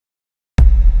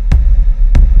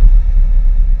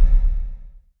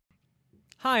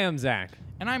Hi, I'm Zach.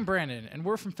 And I'm Brandon, and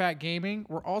we're from Fat Gaming.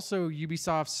 We're also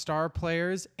Ubisoft's star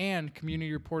players and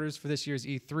community reporters for this year's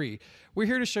E3. We're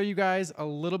here to show you guys a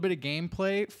little bit of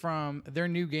gameplay from their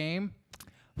new game,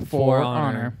 For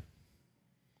Honor.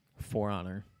 For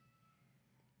Honor.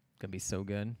 Gonna be so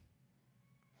good.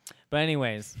 But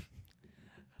anyways,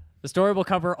 the story will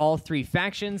cover all three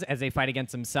factions as they fight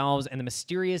against themselves and the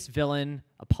mysterious villain,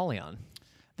 Apollyon.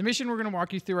 The mission we're going to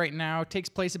walk you through right now takes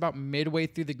place about midway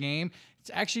through the game. It's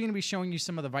actually going to be showing you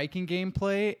some of the Viking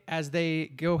gameplay as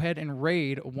they go ahead and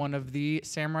raid one of the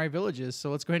samurai villages. So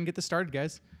let's go ahead and get this started,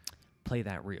 guys. Play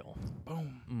that real.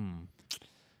 Boom.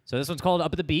 So this one's called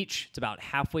Up at the Beach. It's about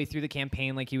halfway through the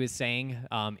campaign, like he was saying,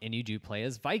 and you do play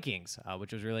as Vikings,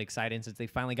 which was really exciting since they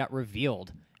finally got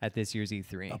revealed at this year's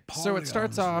E3. So it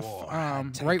starts off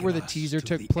right where the teaser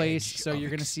took place. So you're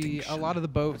going to see a lot of the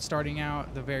boat starting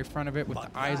out the very front of it with the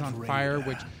eyes on fire,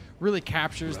 which really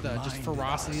captures the just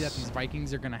ferocity that these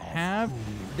Vikings are going to have.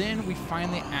 Then we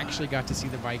finally actually got to see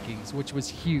the Vikings, which was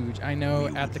huge. I know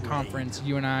at the conference,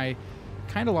 you and I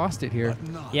kind of lost it here.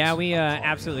 Yeah, we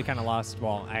absolutely kind of lost.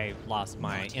 Well, I lost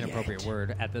my inappropriate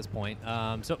word at this point.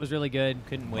 So it was really good.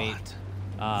 Couldn't wait.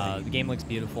 The game looks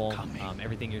beautiful.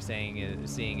 Everything you're seeing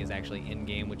is actually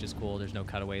in-game, which is cool. There's no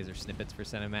cutaways or snippets for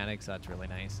cinematics, so that's really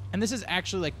nice. And this is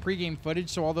actually like pre-game footage,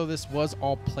 so although this was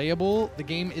all playable, the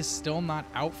game is still not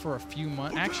out for a few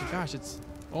months. Actually, gosh, it's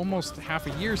almost half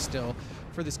a year still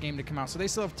for this game to come out. So they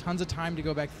still have tons of time to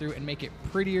go back through and make it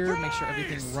prettier, make sure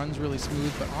everything runs really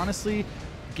smooth. But honestly,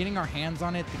 getting our hands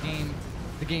on it,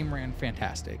 the game ran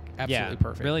fantastic. Absolutely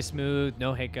perfect. Really smooth,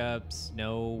 no hiccups,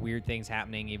 no weird things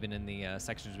happening. Even in the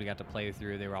sections we got to play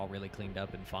through, they were all really cleaned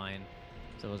up and fine.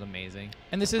 So it was amazing.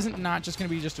 And this isn't not just going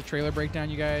to be just a trailer breakdown,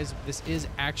 you guys. This is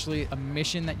actually a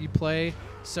mission that you play.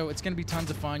 So it's going to be tons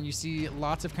of fun. You see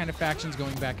lots of kind of factions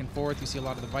going back and forth. You see a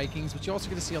lot of the Vikings, but you also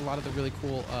get to see a lot of the really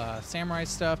cool samurai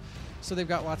stuff. So they've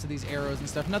got lots of these arrows and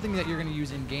stuff. Nothing that you're going to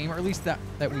use in-game, or at least that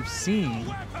we've seen.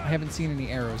 I haven't seen any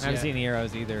arrows yet. I haven't seen any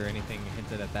arrows either or anything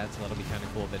hinted at that, so that'll be kind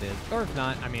of cool if it is. Or if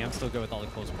not, I mean, I'm still good with all the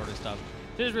close quarter stuff.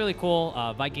 It is really cool.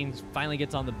 Vikings finally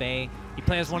gets on the bay. You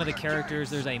play as one of the characters.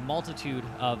 There's a multitude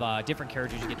of different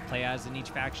characters you get to play as in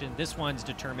each faction. This one's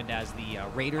determined as the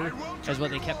Raider, is what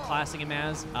they kept classing him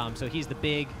as. So he's the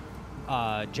big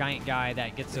giant guy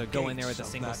that gets to go in there with a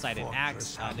single-sided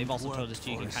axe. They've also told us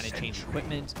you can kind of change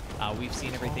equipment. We've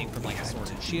seen everything from like a sword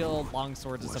and shield, long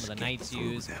swords that some of the knights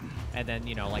use, and then,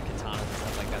 you know, like katanas and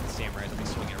stuff like that. The samurais will be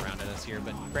swinging around at us here.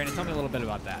 But Brandon, tell me a little bit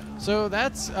about that. So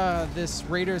that's this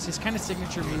Raider's his kind of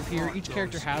signature move here. Each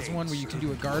character has one where you can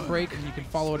do a guard break and you can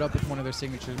follow it up with one of their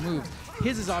signature moves.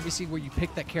 His is obviously where you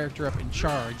pick that character up in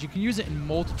charge. You can use it in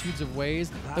multitudes of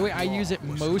ways. The way I use it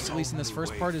most, at least in this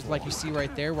first part, is like you see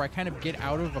right there, where I kind of get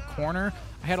out of a corner.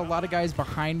 I had a lot of guys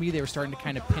behind me. They were starting to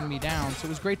kind of pin me down, so it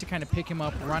was great to kind of pick him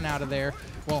up, run out of there.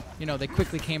 Well, you know, they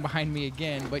quickly came behind me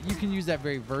again, but you can use that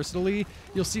very versatilely.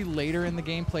 You'll see later in the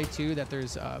gameplay, too, that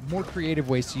there's more creative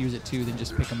ways to use it, too, than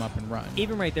just pick him up and run.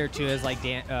 Even right there, too, is like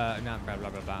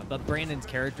but Brandon's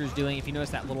character's doing. If you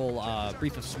notice that little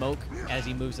brief of smoke as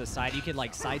he moves aside, you can,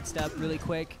 like, sidestep really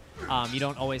quick. You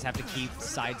don't always have to keep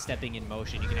sidestepping in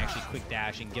motion. You can actually quick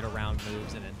dash and get around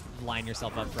moves and then line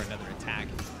yourself up for another attack.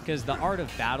 Because the Art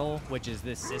of Battle, which is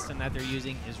this system that they're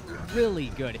using, is really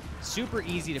good. Super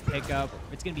easy to pick up.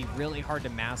 It's going to be really hard to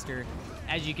master.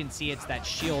 As you can see, it's that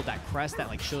shield, that crest that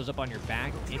like shows up on your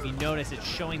back. If you notice, it's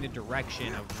showing the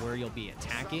direction of where you'll be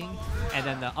attacking. And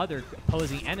then the other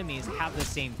opposing enemies have the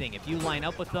same thing. If you line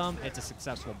up with them, it's a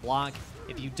successful block.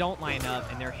 If you don't line up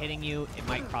and they're hitting you, it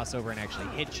might cross over and actually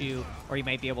hit you, or you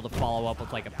might be able to follow up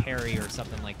with like a parry or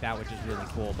something like that, which is really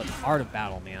cool. But the Art of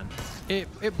Battle, man.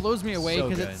 It blows me away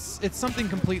because so it's something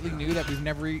completely new that we've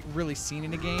never really seen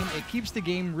in a game. It keeps the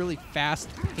game really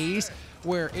fast-paced,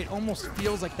 where it almost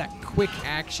feels like that quick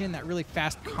action, that really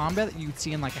fast combat that you'd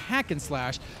see in like a hack and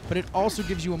slash, but it also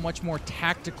gives you a much more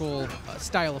tactical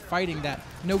style of fighting that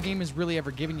no game has really ever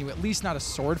given you, at least not a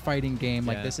sword fighting game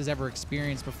like this has ever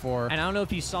experienced before. And I don't know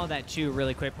if you saw that too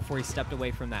really quick before he stepped away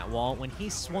from that wall. When he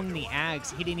swung the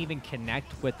axe, he didn't even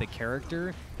connect with the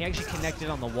character. He actually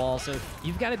connected on the wall, so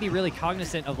you've got to be really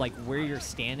cognizant of like where you're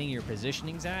standing, your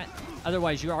positioning's at.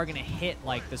 Otherwise, you are going to hit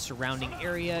like the surrounding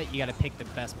area. You got to pick the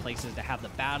best places to have the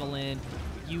battle in.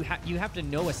 You have to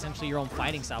know essentially your own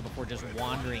fighting style before just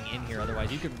wandering in here.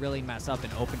 Otherwise, you could really mess up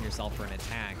and open yourself for an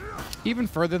attack. Even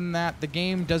further than that, the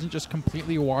game doesn't just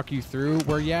completely walk you through,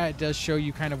 where, yeah, it does show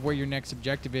you kind of where your next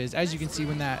objective is. As you can see,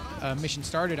 when that mission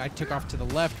started, I took off to the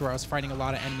left where I was fighting a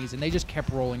lot of enemies, and they just kept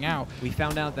rolling out. We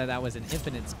found out that that was an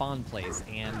infinite spawn place,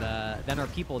 and then our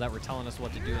people that were telling us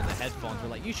what to do in the headphones were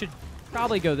like, you should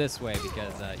probably go this way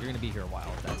because you're going to be here a while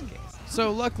if that's the case.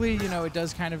 So luckily, you know, it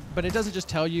does kind of, but it doesn't just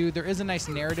tell you. There is a nice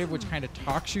narrative which kind of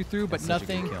talks you through, but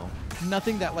nothing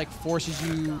that like forces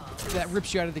you, that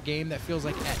rips you out of the game, that feels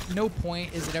like at no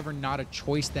point is it ever not a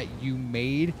choice that you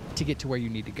made to get to where you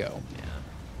need to go. Yeah.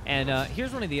 And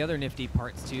here's one of the other nifty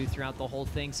parts too throughout the whole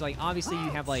thing. So like obviously you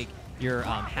have like your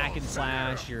hack and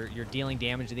slash, you're dealing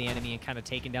damage to the enemy and kind of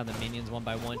taking down the minions one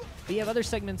by one. But you have other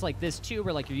segments like this too,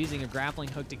 where like you're using a grappling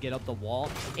hook to get up the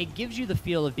wall. It gives you the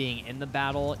feel of being in the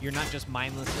battle. You're not just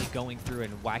mindlessly going through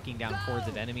and whacking down hordes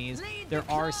of enemies. There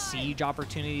are siege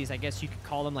opportunities, I guess you could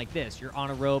call them, like this. You're on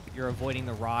a rope, you're avoiding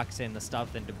the rocks and the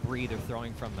stuff and debris they're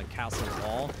throwing from the castle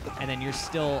wall, and then you're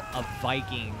still a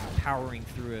Viking powering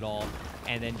through it all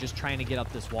and then just trying to get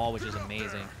up this wall, which is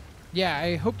amazing. Yeah,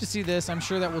 I hope to see this. I'm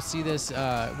sure that we'll see this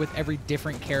with every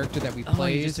different character that we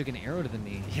play. Oh, you just took an arrow to the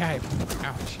knee. Yeah,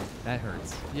 ouch. That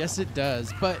hurts. Yes, it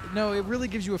does. But no, it really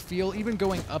gives you a feel. Even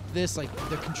going up this, like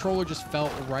the controller just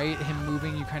felt right. Him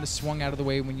moving, you kind of swung out of the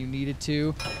way when you needed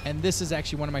to. And this is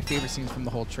actually one of my favorite scenes from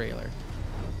the whole trailer.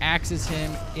 Axes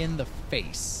him in the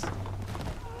face.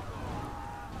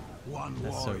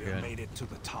 That's so good. Made it to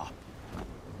the top.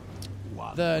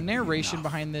 The narration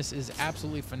behind this is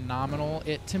absolutely phenomenal.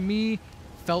 It, to me,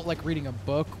 felt like reading a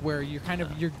book where you're kind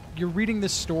of you're reading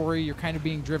this story, you're kind of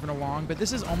being driven along, but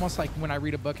this is almost like when I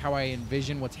read a book how I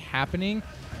envision what's happening.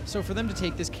 So for them to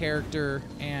take this character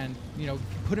and, you know,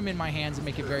 put him in my hands and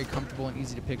make it very comfortable and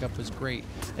easy to pick up was great.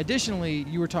 Additionally,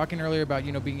 you were talking earlier about,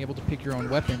 you know, being able to pick your own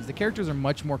weapons. The characters are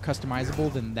much more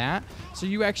customizable than that. So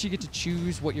you actually get to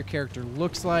choose what your character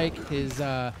looks like, his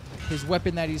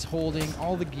weapon that he's holding,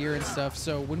 all the gear and stuff.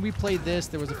 So when we played this,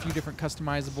 there was a few different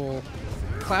customizable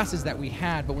classes that we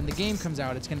had, but when the game comes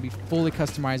out, it's going to be fully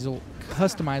customizable.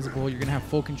 You're going to have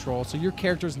full control, so your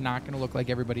character's not going to look like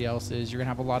everybody else's. You're going to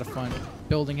have a lot of fun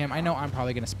building him. I know I'm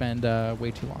probably going to spend way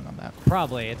too long on that.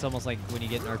 Probably. It's almost like when you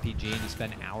get an RPG and you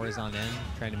spend hours on end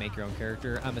trying to make your own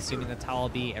character. I'm assuming that's how I'll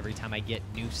be every time I get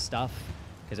new stuff,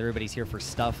 because everybody's here for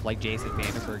stuff, like Jason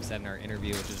Vandenberg said in our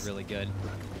interview, which is really good.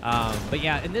 But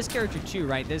yeah, in this character too,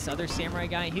 right, this other samurai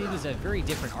guy, he was a very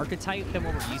different archetype than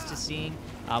what we're used to seeing.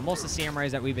 Most of the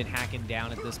samurais that we've been hacking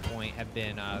down at this point have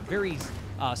been very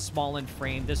small in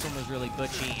frame. This one was really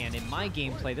butchy, and in my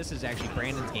gameplay, this is actually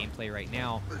Brandon's gameplay right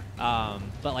now,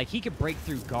 but like he could break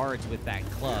through guards with that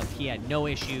club. He had no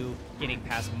issue getting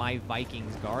past my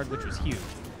Viking's guard, which was huge.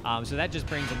 So that just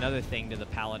brings another thing to the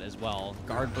palette as well.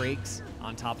 Guard breaks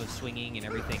on top of swinging and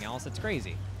everything else. It's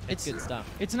crazy. It's good stuff.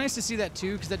 It's nice to see that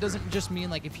too, because that doesn't just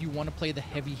mean like if you want to play the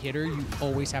heavy hitter, you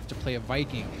always have to play a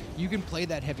Viking. You can play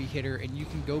that heavy hitter and you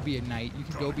can go be a knight, you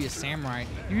can go be a samurai.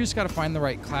 You just got to find the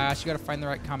right class, you got to find the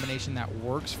right combination that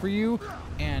works for you,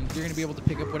 and you're going to be able to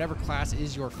pick up whatever class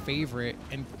is your favorite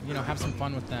and, you know, have some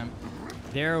fun with them.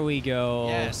 There we go.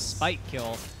 Yes. Spike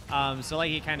kill. So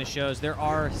like it kind of shows, there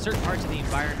are certain parts of the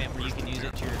environment where you can use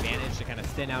it to your advantage to kind of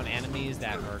thin out enemies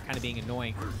that are kind of being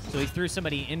annoying. So he threw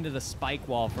somebody into the spike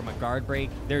wall from a guard break.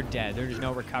 They're dead. There's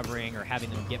no recovering or having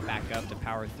them get back up to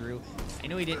power through. I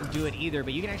know he didn't do it either,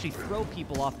 but you can actually throw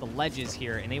people off the ledges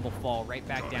here and they will fall right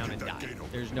back down and die.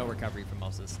 There's no recovery for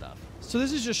most of this stuff. So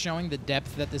this is just showing the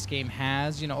depth that this game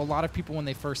has. You know, a lot of people when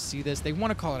they first see this, they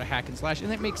want to call it a hack and slash,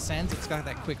 and it makes sense. It's got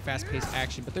that quick, fast-paced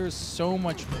action, but there is so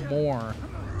much more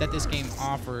that this game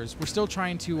offers. We're still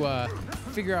trying to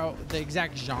figure out the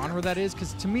exact genre that is,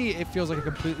 because to me it feels like a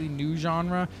completely new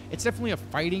genre. It's definitely a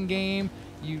fighting game.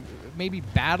 You maybe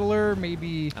battler,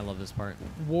 maybe I love this part.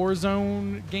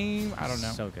 Warzone game. I don't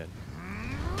know. So good.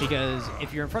 Because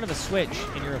if you're in front of a switch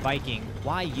and you're a Viking,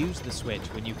 why use the switch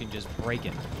when you can just break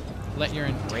it? Let your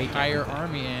entire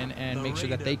army in and make sure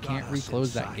that they can't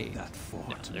reclose that gate. No,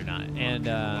 they're not. And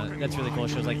that's really cool. It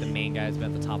shows like the main guy's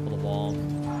at the top of the wall.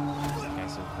 That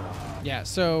guy's so cool. Yeah,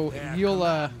 so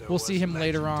we'll see him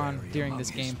later on during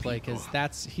this gameplay,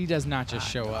 because he does not just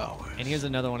show up. And here's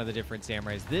another one of the different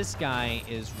samurais. This guy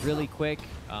is really quick,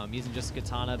 using just a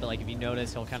katana, but like if you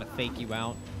notice, he'll kind of fake you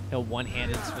out. He'll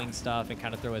one-handed swing stuff and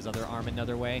kind of throw his other arm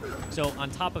another way. So on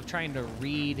top of trying to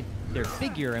read their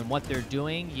figure and what they're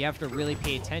doing, you have to really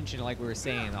pay attention to, like we were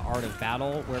saying, the art of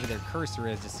battle, wherever their cursor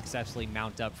is, to successfully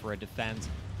mount up for a defense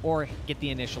or get the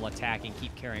initial attack and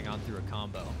keep carrying on through a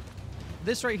combo.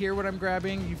 This right here, what I'm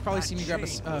grabbing, you've probably seen me grab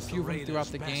a few of them throughout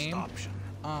the game.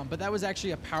 But that was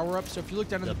actually a power-up. So if you look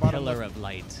down in the bottom pillar left, of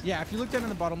light. Yeah, if you look down in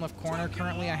the bottom left corner,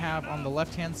 currently I have on the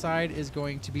left-hand side is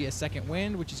going to be a second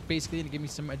wind, which is basically going to give me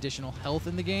some additional health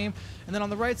in the game. And then on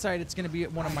the right side, it's going to be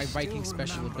one of my Viking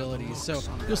special abilities. So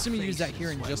you'll see me use that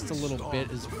here in just a little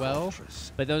bit as well.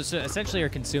 But those essentially are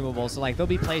consumable. So like they'll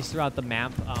be placed throughout the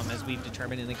map, as we've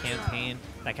determined in the campaign,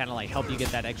 that kind of like help you get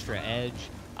that extra edge.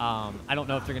 I don't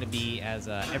know if they're going to be as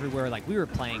everywhere like we were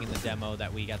playing in the demo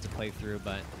that we got to play through,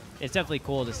 but it's definitely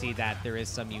cool to see that there is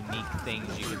some unique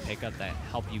things you can pick up that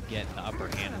help you get the upper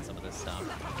hand in some of this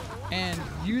stuff. And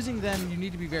using them, you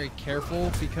need to be very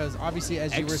careful because obviously,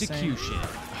 as you were saying, oh God,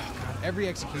 every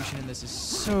execution in this is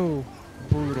so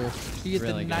brutal. Be it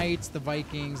really the knights, the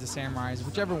Vikings, the samurais,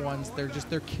 whichever ones,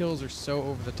 their kills are so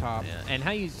over the top. Yeah. And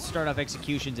how you start off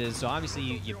executions is, so obviously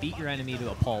you beat your enemy to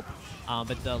a pulp,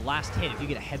 but the last hit, if you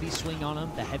get a heavy swing on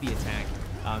them, the heavy attack,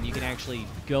 you can actually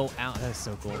go out. That's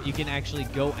so cool. You can actually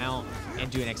go out and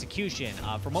do an execution.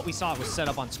 From what we saw, it was set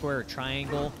up on square or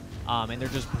triangle, and they're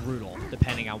just brutal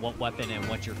depending on what weapon and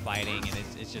what you're fighting, and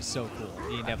it's just so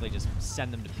cool. You can definitely just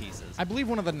send them to pieces. I believe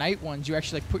one of the knight ones, you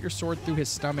actually like put your sword through his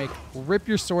stomach, rip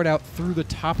your sword out through the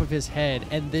top of his head,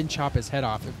 and then chop his head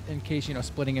off in case, you know,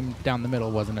 splitting him down the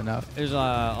middle wasn't enough. There's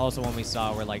also one we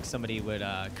saw where like somebody would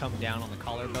come down on the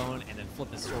collarbone and then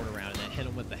flip his sword around and then hit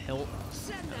him with the hilt.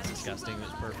 That was disgusting. It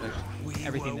was perfect.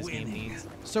 Everything this game needs.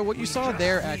 So what you saw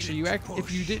there, actually,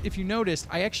 if you noticed,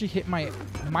 I actually hit my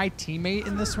teammate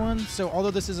in this one. So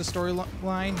although this is a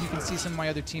storyline, you can see some of my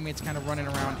other teammates kind of running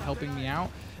around helping me out.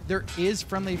 There is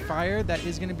friendly fire that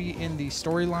is going to be in the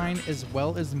storyline as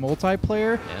well as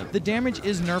multiplayer. Yeah. The damage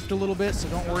is nerfed a little bit, so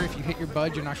don't worry if you hit your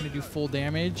bud, you're not going to do full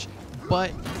damage.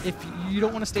 But if you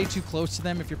don't want to stay too close to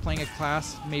them, if you're playing a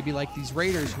class maybe like these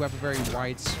raiders who have a very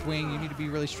wide swing, you need to be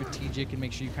really strategic and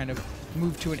make sure you kind of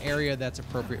move to an area that's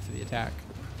appropriate for the attack.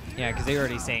 Yeah, because they were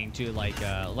already saying too, like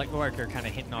Lorker kind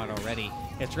of hitting on it already.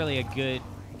 It's really a good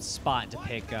spot to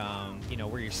pick, you know,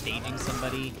 where you're staging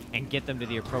somebody and get them to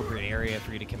the appropriate area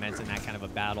for you to commence in that kind of a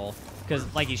battle. Because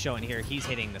like he's showing here, he's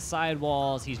hitting the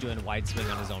sidewalls, he's doing a wide swing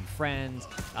on his own friends.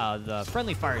 The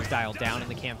friendly fire is dialed down in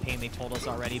the campaign, they told us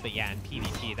already, but yeah, in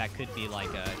PvP, that could be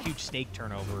like a huge stake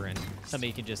turnover and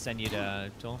somebody can just send you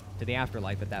to the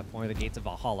afterlife at that point, or the gates of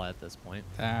Valhalla at this point.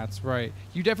 That's right.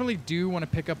 You definitely do want to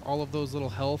pick up all of those little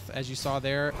health, as you saw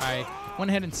there. I went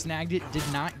ahead and snagged it, did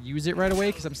not use it right away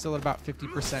because I'm still at about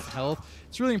 50% health.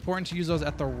 It's really important to use those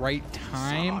at the right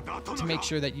time to make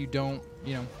sure that you don't,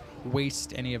 you know,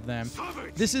 waste any of them.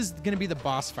 This is going to be the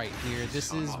boss fight here.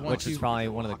 This is which is probably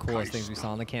one of the coolest things we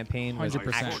saw in the campaign, was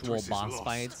 100%. actual boss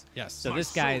fights. Yes. So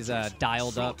this guy's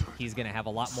dialed up. He's going to have a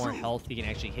lot more health. He can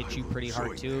actually hit you pretty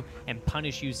hard too and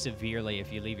punish you severely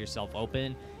if you leave yourself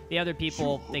open. The other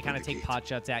people, they kind of take pot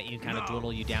shots at you, kind of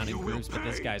dwindle you down in groups, but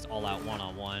this guy's all out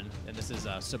one-on-one, and this is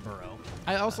Saburo.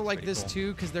 I also like this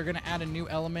too because they're going to add a new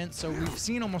element. So we've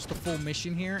seen almost a full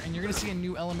mission here, and you're going to see a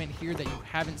new element here that you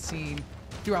haven't seen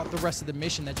throughout the rest of the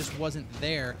mission that just wasn't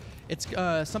there. It's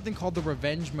something called the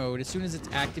revenge mode. As soon as it's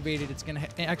activated, it's going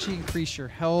to actually increase your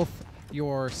health,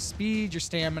 your speed, your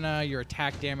stamina, your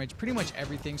attack damage, pretty much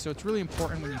everything. So it's really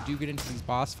important when you do get into these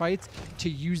boss fights to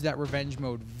use that revenge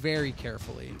mode very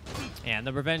carefully. And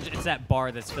the revenge, it's that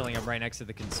bar that's filling up right next to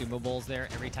the consumables there.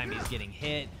 Every time he's getting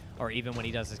hit, or even when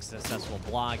he does a successful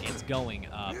block, it's going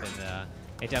up, and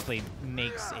it definitely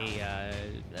makes a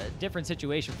different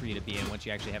situation for you to be in once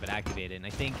you actually have it activated. And I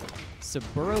think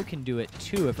Saburo can do it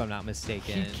too, if I'm not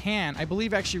mistaken. He can. I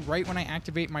believe actually right when I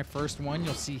activate my first one,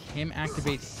 you'll see him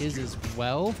activate his as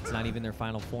well. It's not even their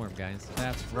final form, guys.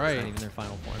 That's right. It's not even their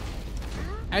final form.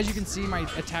 As you can see, my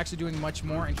attacks are doing much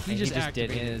more, and he just did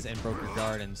activated his and broke your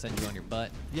guard and sent you on your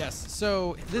butt. Yes,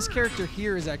 so this character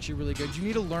here is actually really good. You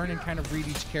need to learn and kind of read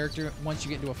each character once you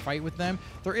get into a fight with them.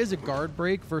 There is a guard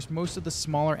break. Versus most of the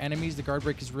smaller enemies, the guard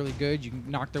break is really good. You can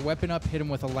knock their weapon up, hit them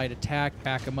with a light attack,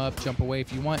 back them up, jump away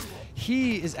if you want.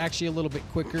 He is actually a little bit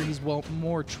quicker. He's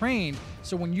more trained.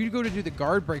 So when you go to do the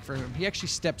guard break for him, he actually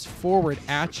steps forward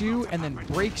at you and then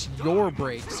breaks your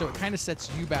break. So it kind of sets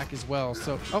you back as well.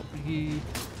 So, oh,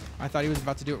 I thought he was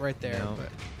about to do it right there. No. But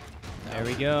There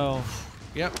we go.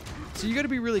 Yep. So you got to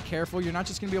be really careful. You're not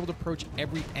just going to be able to approach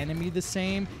every enemy the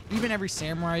same. Even every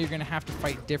samurai, you're going to have to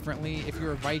fight differently. If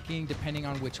you're a Viking, depending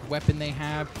on which weapon they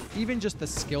have, even just the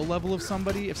skill level of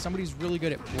somebody. If somebody's really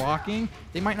good at blocking,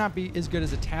 they might not be as good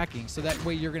as attacking. So that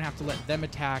way you're going to have to let them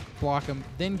attack, block them,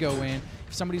 then go in.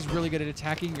 If somebody's really good at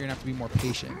attacking, you're going to have to be more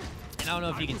patient. And I don't know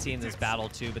if you can see in this battle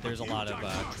too, but there's a lot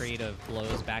of trade of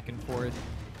blows back and forth.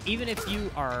 Even if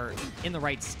you are in the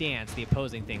right stance, the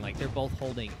opposing thing, like they're both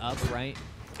holding up, right?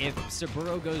 If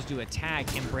Saburo goes to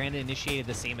attack and Brandon initiated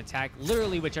the same attack,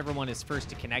 literally whichever one is first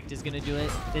to connect is going to do it.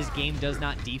 This game does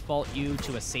not default you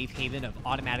to a safe haven of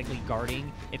automatically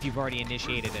guarding if you've already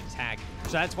initiated an attack.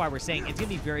 So that's why we're saying it's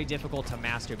going to be very difficult to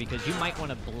master, because you might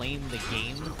want to blame the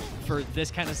game for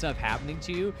this kind of stuff happening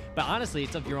to you. But honestly,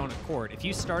 it's of your own accord. If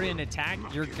you started an attack,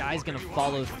 your guy's going to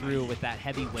follow through with that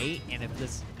heavy weight. And if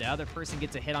the other person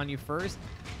gets a hit on you first,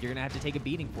 you're going to have to take a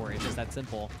beating for it. It's just that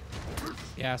simple.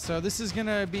 Yeah, so this is going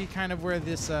to to be kind of where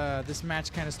this this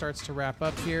match kind of starts to wrap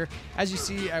up here. As you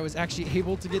see, I was actually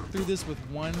able to get through this with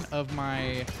one of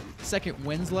my second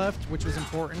wins left, which was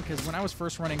important because when I was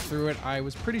first running through it, I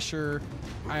was pretty sure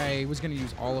I was going to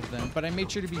use all of them. But I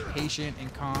made sure to be patient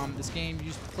and calm. This game,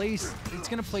 it's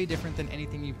going to play different than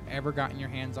anything you've ever gotten your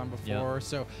hands on before. Yep.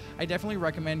 So I definitely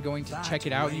recommend going to check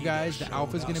it out, you guys. The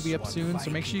alpha is going to be up soon, so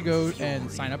make sure you go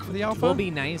and sign up for the alpha. Will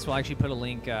be nice. We'll actually put a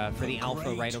link for the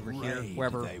alpha right over here,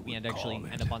 wherever we end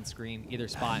up on screen, either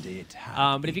spot.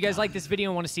 But if you guys like this video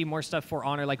and want to see more stuff for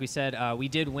Honor, like we said, we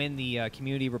did win the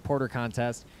community reporter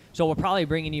contest. So we're probably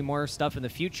bringing you more stuff in the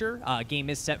future. Game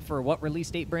is set for what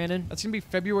release date, Brandon? That's going to be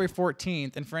February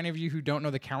 14th. And for any of you who don't know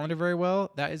the calendar very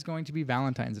well, that is going to be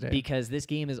Valentine's Day. Because this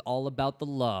game is all about the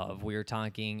love. We are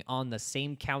talking on the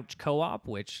same couch co-op,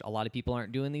 which a lot of people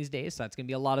aren't doing these days. So that's going to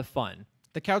be a lot of fun.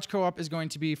 The couch co-op is going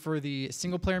to be for the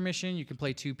single-player mission. You can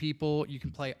play 2 people. You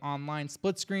can play online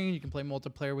split screen. You can play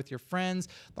multiplayer with your friends.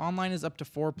 The online is up to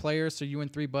 4 players, so you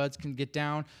and 3 buds can get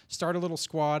down, start a little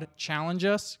squad, challenge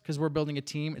us, because we're building a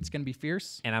team. It's going to be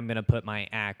fierce. And I'm going to put my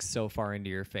axe so far into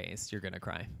your face, you're going to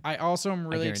cry. I also am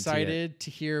really excited to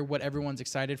hear what everyone's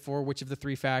excited for, which of the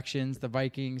 3 factions, the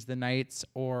Vikings, the Knights,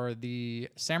 or the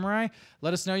Samurai.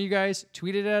 Let us know, you guys.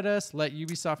 Tweet it at us. Let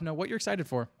Ubisoft know what you're excited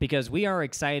for. Because we are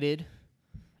excited,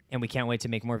 and we can't wait to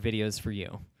make more videos for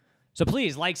you. So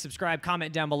please like, subscribe,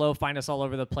 comment down below. Find us all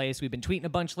over the place. We've been tweeting a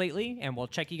bunch lately, and we'll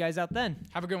check you guys out then.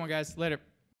 Have a good one, guys. Later.